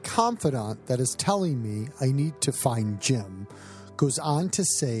 My confidant that is telling me I need to find Jim goes on to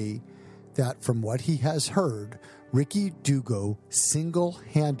say that from what he has heard, Ricky Dugo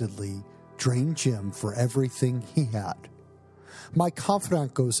single-handedly drained Jim for everything he had. My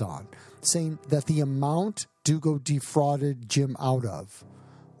confidant goes on, saying that the amount Dugo defrauded Jim out of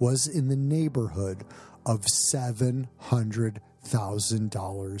was in the neighborhood of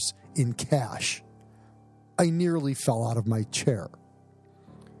 $700,000 in cash. I nearly fell out of my chair.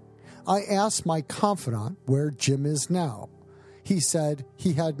 I asked my confidant where Jim is now. He said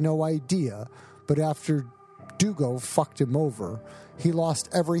he had no idea, but after Dugo fucked him over, he lost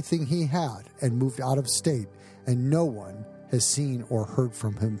everything he had and moved out of state, and no one has seen or heard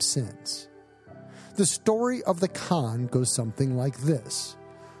from him since. The story of the con goes something like this.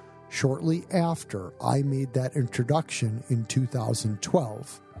 Shortly after I made that introduction in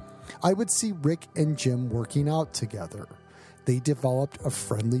 2012, I would see Rick and Jim working out together. They developed a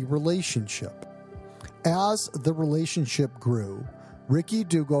friendly relationship. As the relationship grew, Ricky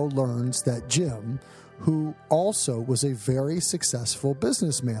Dugo learns that Jim, who also was a very successful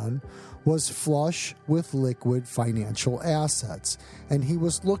businessman, was flush with liquid financial assets, and he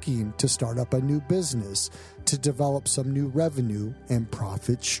was looking to start up a new business to develop some new revenue and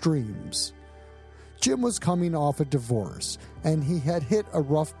profit streams. Jim was coming off a divorce, and he had hit a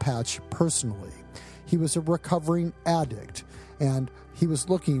rough patch personally. He was a recovering addict, and he was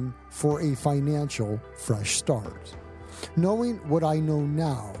looking for a financial fresh start. Knowing what I know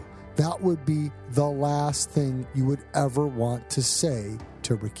now, that would be the last thing you would ever want to say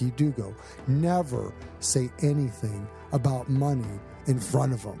to Ricky Dugo. Never say anything about money in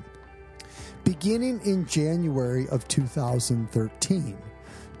front of him. Beginning in January of 2013,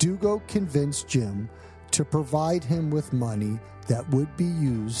 Dugo convinced Jim to provide him with money that would be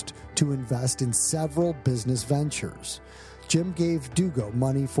used to invest in several business ventures. Jim gave Dugo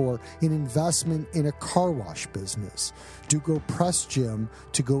money for an investment in a car wash business. Dugo pressed Jim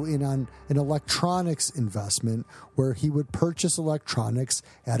to go in on an electronics investment where he would purchase electronics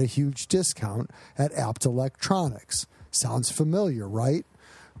at a huge discount at Apt Electronics. Sounds familiar, right?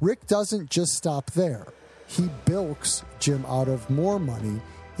 Rick doesn't just stop there. He bilks Jim out of more money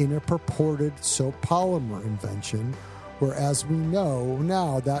in a purported soap polymer invention, where, as we know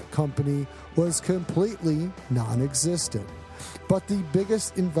now, that company was completely non-existent. But the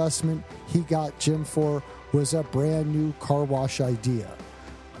biggest investment he got Jim for was a brand new car wash idea.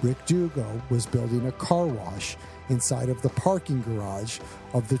 Rick Dugo was building a car wash inside of the parking garage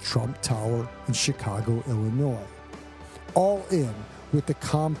of the Trump Tower in Chicago, Illinois. All in with the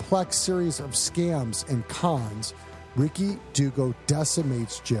complex series of scams and cons, Ricky Dugo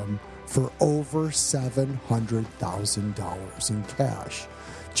decimates Jim for over $700,000 in cash.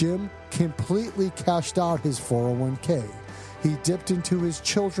 Jim completely cashed out his 401k. He dipped into his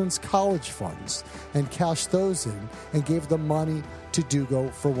children's college funds and cashed those in and gave the money to Dugo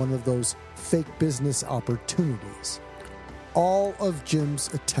for one of those fake business opportunities. All of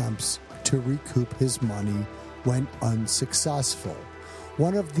Jim's attempts to recoup his money went unsuccessful.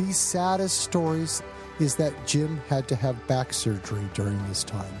 One of the saddest stories is that Jim had to have back surgery during this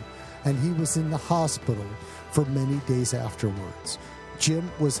time, and he was in the hospital for many days afterwards.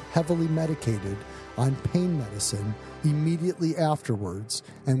 Jim was heavily medicated on pain medicine immediately afterwards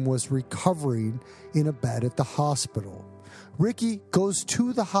and was recovering in a bed at the hospital. Ricky goes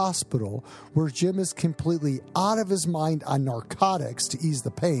to the hospital where Jim is completely out of his mind on narcotics to ease the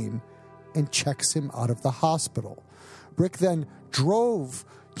pain and checks him out of the hospital. Rick then drove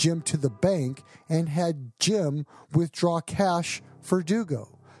Jim to the bank and had Jim withdraw cash for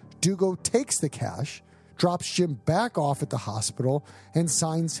Dugo. Dugo takes the cash, drops Jim back off at the hospital, and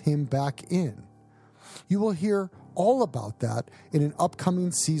signs him back in. You will hear all about that in an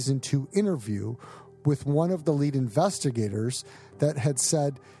upcoming Season 2 interview with one of the lead investigators that had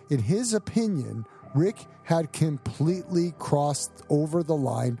said, in his opinion, Rick had completely crossed over the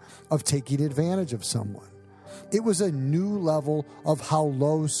line of taking advantage of someone. It was a new level of how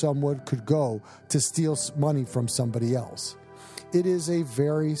low someone could go to steal money from somebody else. It is a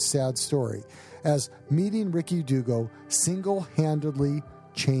very sad story, as meeting Ricky Dugo single-handedly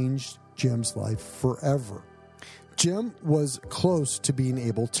changed Jim's life forever. Jim was close to being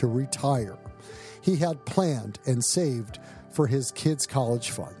able to retire. He had planned and saved for his kids'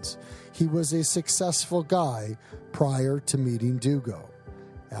 college funds. He was a successful guy prior to meeting Dugo.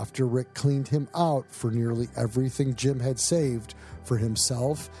 After Rick cleaned him out for nearly everything Jim had saved for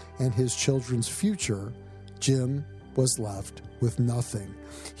himself and his children's future, Jim was left with nothing.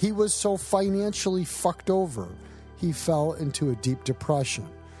 He was so financially fucked over, he fell into a deep depression,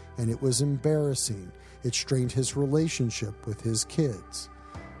 and it was embarrassing. It strained his relationship with his kids.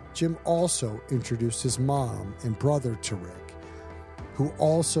 Jim also introduced his mom and brother to Rick, who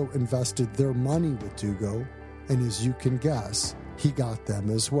also invested their money with Dugo, and as you can guess, he got them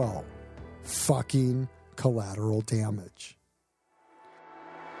as well. Fucking collateral damage.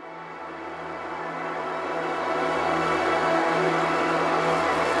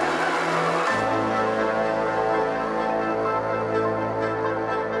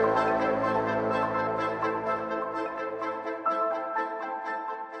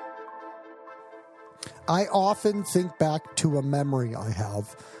 I often think back to a memory I have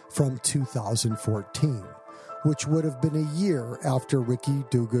from 2014, which would have been a year after Ricky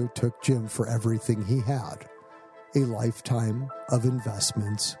Dugo took Jim for everything he had. A lifetime of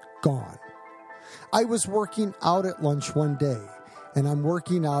investments gone. I was working out at lunch one day, and I'm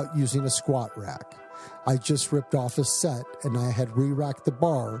working out using a squat rack. I just ripped off a set, and I had re-racked the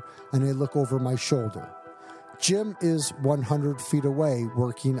bar, and I look over my shoulder. Jim is 100 feet away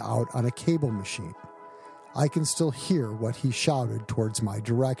working out on a cable machine. I can still hear what he shouted towards my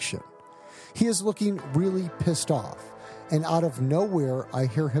direction. He is looking really pissed off, and out of nowhere, I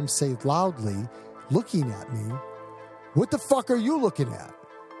hear him say loudly, looking at me, "What the fuck are you looking at?"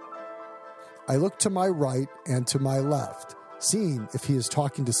 I look to my right and to my left, seeing if he is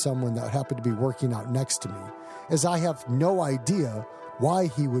talking to someone that happened to be working out next to me, as I have no idea why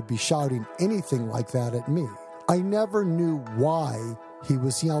he would be shouting anything like that at me. I never knew why he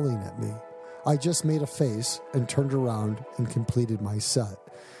was yelling at me. I just made a face and turned around and completed my set.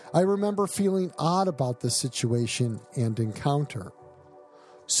 I remember feeling odd about the situation and encounter.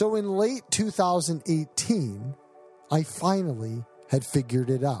 So in late 2018, I finally had figured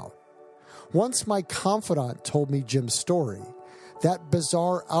it out. Once my confidant told me Jim's story, that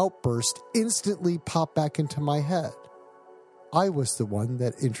bizarre outburst instantly popped back into my head. I was the one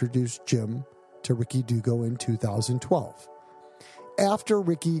that introduced Jim to Ricky Dugo in 2012. After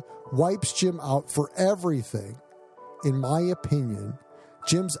Ricky wipes Jim out for everything, in my opinion,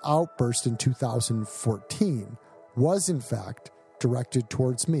 Jim's outburst in 2014 was in fact directed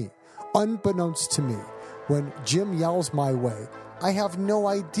towards me. Unbeknownst to me, when Jim yells my way, I have no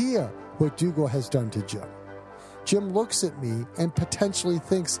idea what Dugo has done to Jim. Jim looks at me and potentially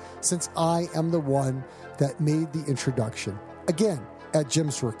thinks, since I am the one that made the introduction, again, at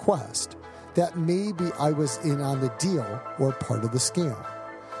Jim's request, that maybe I was in on the deal or part of the scam.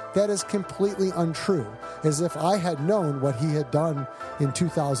 That is completely untrue, as if I had known what he had done in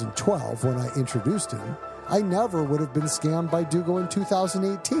 2012 when I introduced him, I never would have been scammed by Dugo in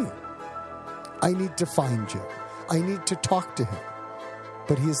 2018. I need to find Jim. I need to talk to him.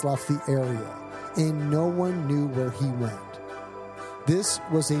 But he has left the area, and no one knew where he went. This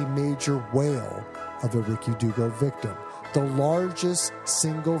was a major wail of a Ricky Dugo victim, the largest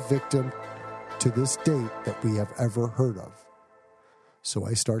single victim to this date that we have ever heard of. So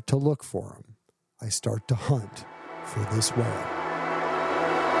I start to look for him. I start to hunt for this wail.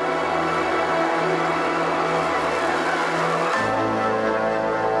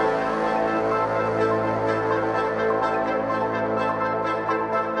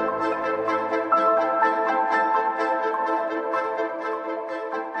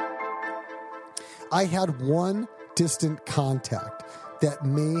 I had one distant contact that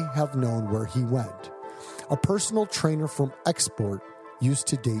may have known where he went. A personal trainer from Export used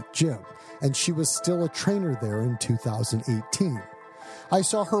to date Jim, and she was still a trainer there in 2018. I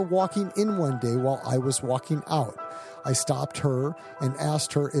saw her walking in one day while I was walking out. I stopped her and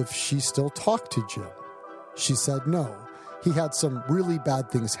asked her if she still talked to Jim. She said no. He had some really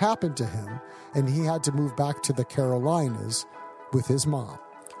bad things happen to him, and he had to move back to the Carolinas with his mom.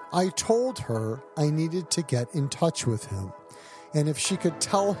 I told her I needed to get in touch with him, and if she could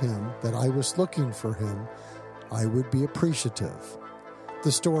tell him that I was looking for him, I would be appreciative.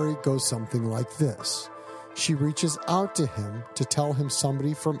 The story goes something like this. She reaches out to him to tell him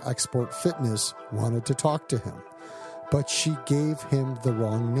somebody from Export Fitness wanted to talk to him, but she gave him the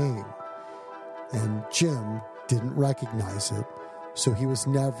wrong name, and Jim didn't recognize it, so he was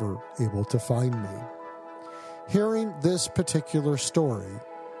never able to find me. Hearing this particular story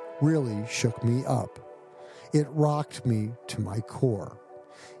really shook me up. It rocked me to my core.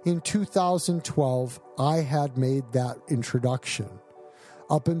 In 2012, I had made that introduction.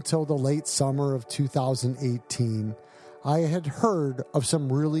 Up until the late summer of 2018, I had heard of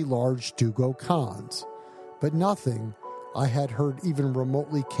some really large Dugo cons, but nothing I had heard even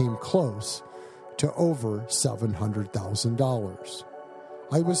remotely came close to over $700,000.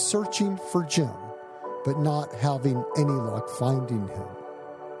 I was searching for Jim, but not having any luck finding him.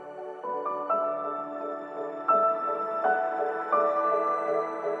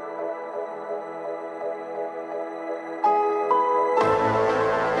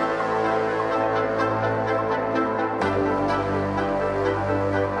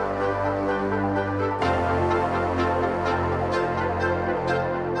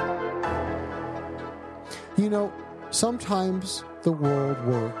 You know, sometimes the world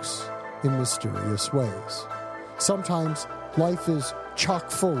works in mysterious ways. Sometimes life is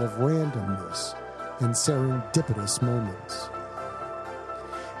chock full of randomness and serendipitous moments.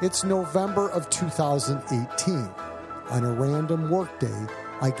 It's November of 2018. On a random workday,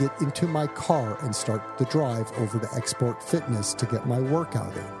 I get into my car and start the drive over to Export Fitness to get my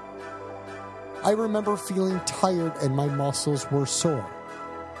workout in. I remember feeling tired and my muscles were sore.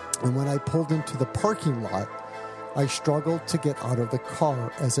 And when I pulled into the parking lot, I struggled to get out of the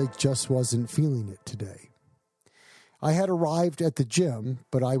car as I just wasn't feeling it today. I had arrived at the gym,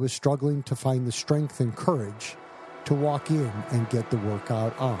 but I was struggling to find the strength and courage to walk in and get the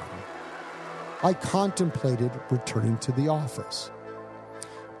workout on. I contemplated returning to the office.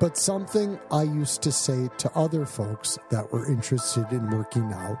 But something I used to say to other folks that were interested in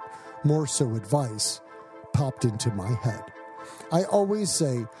working out more so advice, popped into my head. I always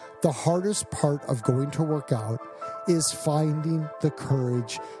say the hardest part of going to work out is finding the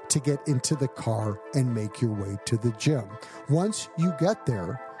courage to get into the car and make your way to the gym. Once you get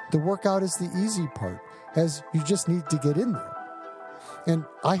there, the workout is the easy part, as you just need to get in there. And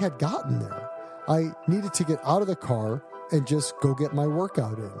I had gotten there. I needed to get out of the car and just go get my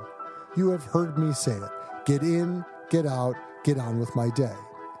workout in. You have heard me say it. Get in, get out, get on with my day.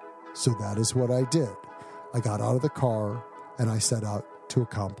 So that is what I did. I got out of the car and I set out to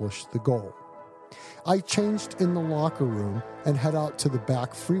accomplish the goal. I changed in the locker room and head out to the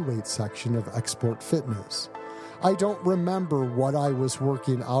back free weight section of Export Fitness. I don't remember what I was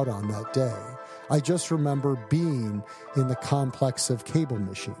working out on that day. I just remember being in the complex of cable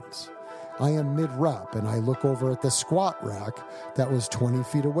machines. I am mid-rep and I look over at the squat rack that was 20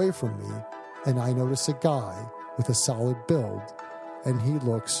 feet away from me, and I notice a guy with a solid build, and he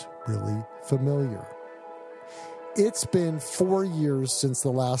looks really familiar. It's been 4 years since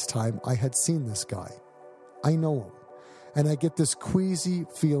the last time I had seen this guy. I know him, and I get this queasy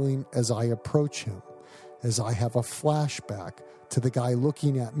feeling as I approach him, as I have a flashback to the guy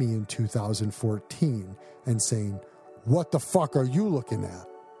looking at me in 2014 and saying, "What the fuck are you looking at?"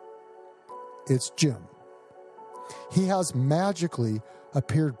 It's Jim. He has magically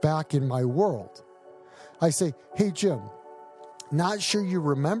appeared back in my world. I say, "Hey, Jim, not sure you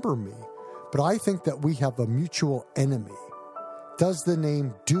remember me, but I think that we have a mutual enemy. Does the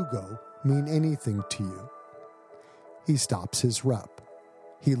name Dugo mean anything to you?" He stops his rep.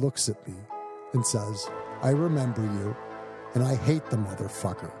 He looks at me and says, "I remember you, and I hate the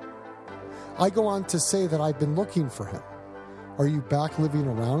motherfucker." I go on to say that I've been looking for him. "Are you back living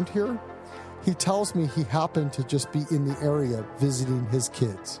around here?" He tells me he happened to just be in the area visiting his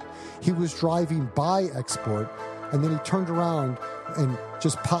kids. He was driving by Export, and then he turned around and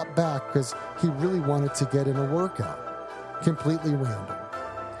just popped back because he really wanted to get in a workout. Completely random.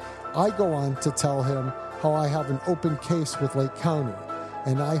 I go on to tell him how I have an open case with Lake County,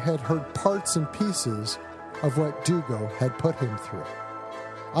 and I had heard parts and pieces of what Dugo had put him through.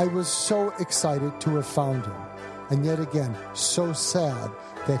 I was so excited to have found him, and yet again, so sad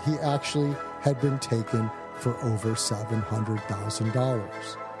that he actually had been taken for over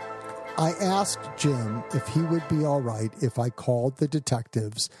 $700,000. I asked Jim if he would be all right if I called the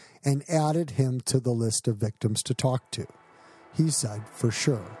detectives and added him to the list of victims to talk to. He said, for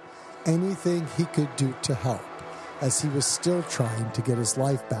sure, anything he could do to help, as he was still trying to get his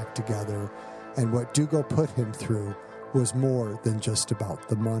life back together, and what Dugo put him through was more than just about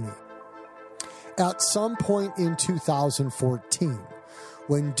the money. At some point in 2014,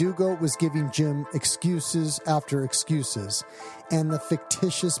 when Dugo was giving Jim excuses after excuses, and the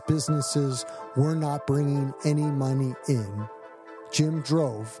fictitious businesses were not bringing any money in, Jim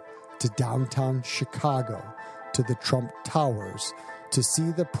drove to downtown Chicago to the Trump Towers to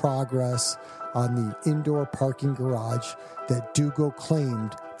see the progress on the indoor parking garage that Dugo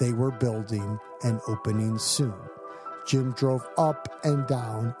claimed they were building and opening soon. Jim drove up and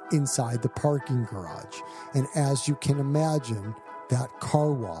down inside the parking garage, and as you can imagine, that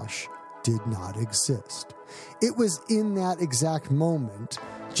car wash did not exist. It was in that exact moment,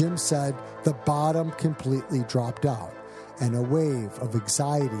 Jim said, the bottom completely dropped out, and a wave of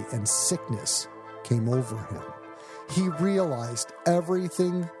anxiety and sickness came over him. He realized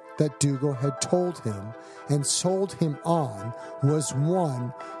everything that Dugo had told him and sold him on was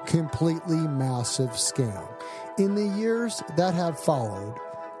one completely massive scam. In the years that have followed,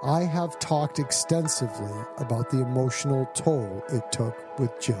 I have talked extensively about the emotional toll it took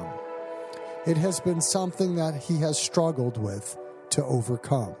with Jim. It has been something that he has struggled with to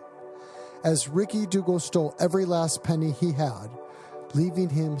overcome. As Ricky Dugo stole every last penny he had, leaving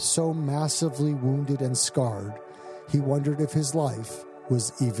him so massively wounded and scarred, he wondered if his life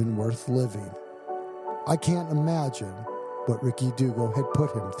was even worth living. I can't imagine what Ricky Dugo had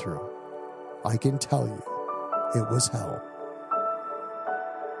put him through. I can tell you, it was hell.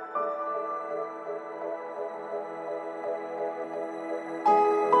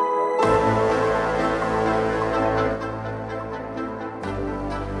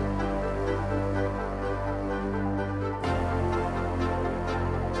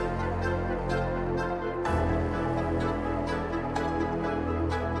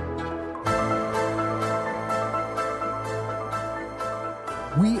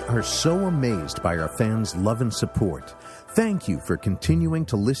 We are so amazed by our fans' love and support. Thank you for continuing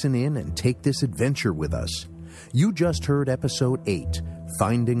to listen in and take this adventure with us. You just heard episode 8,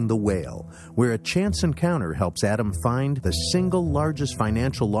 Finding the Whale, where a chance encounter helps Adam find the single largest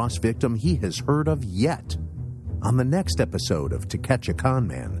financial loss victim he has heard of yet. On the next episode of To Catch a Con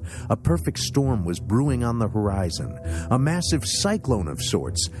Man, a perfect storm was brewing on the horizon, a massive cyclone of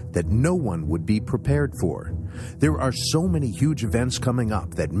sorts that no one would be prepared for. There are so many huge events coming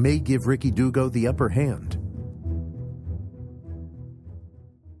up that may give Ricky Dugo the upper hand.